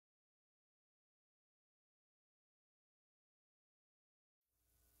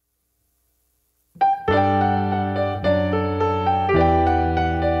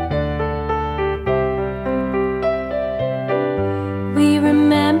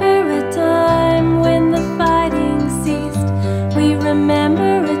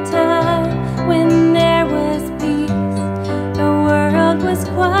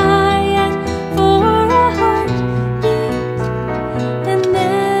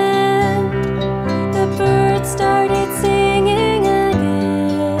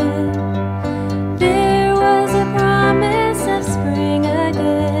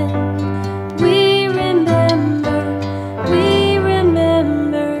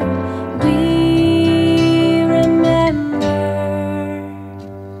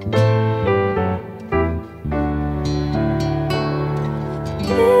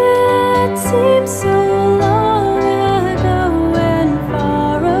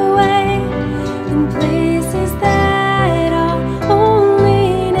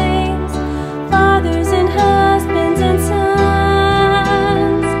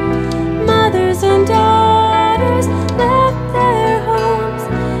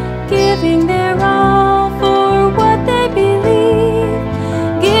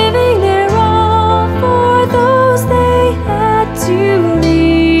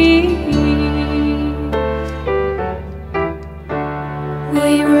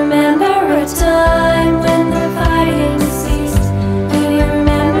We remember a time when the fighting ceased. We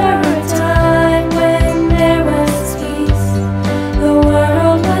remember a time when there was peace. The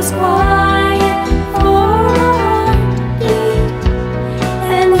world was quiet for a heartbeat,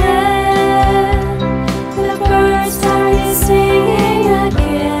 and then the birds started singing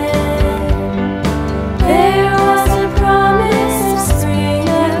again. There was a promise of spring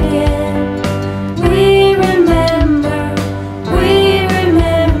again. We remember, we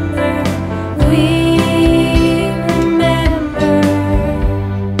remember, we remember.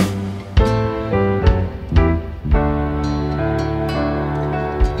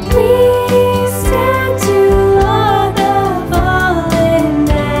 We stand to laud the fallen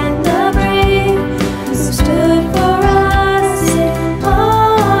and the brave who stood for us in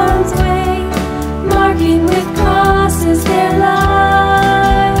harm's way, marking with crosses their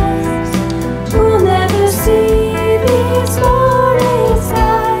lives. We'll never see these morning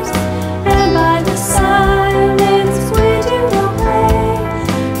skies, and by the silence we do obey,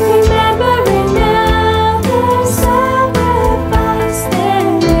 remembering now their sacrifice, their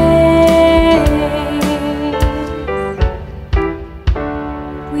name.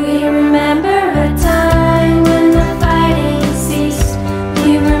 We